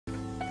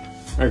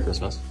Merry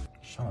Christmas.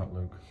 Shut up,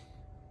 Luke.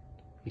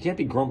 You can't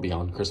be grumpy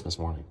on Christmas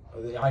morning.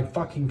 I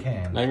fucking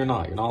can. No, you're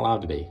not. You're not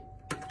allowed to be.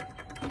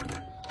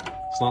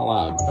 It's not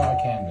allowed. I thought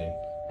I can be.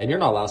 And you're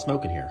not allowed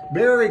smoking here.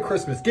 Merry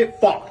Christmas. Get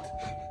fucked.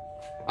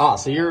 Ah,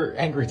 so you're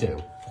angry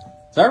too.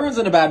 So everyone's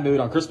in a bad mood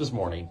on Christmas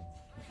morning.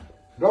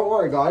 Don't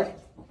worry, guys.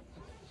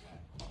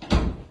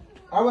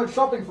 I went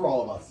shopping for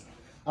all of us.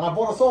 And I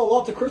bought us all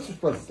lots of Christmas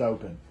presents to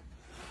open.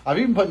 I've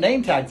even put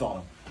name tags on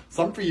them.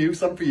 Some for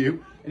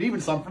you, and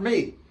even some for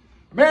me.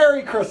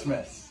 Merry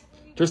Christmas!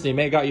 Tristan, you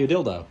may have got you a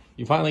dildo.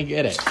 You finally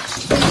get it.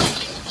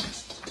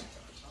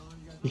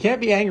 You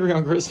can't be angry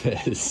on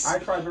Christmas. I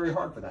tried very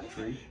hard for that,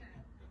 Tree.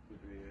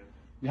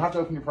 You have to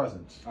open your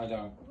presents. I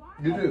don't.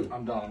 You do.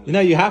 I'm done. No,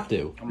 you have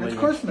to. It's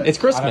Christmas. It's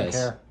Christmas. I don't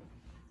care.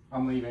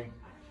 I'm leaving.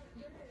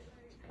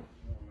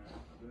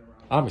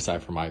 I'm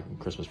excited for my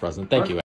Christmas present. Thank you.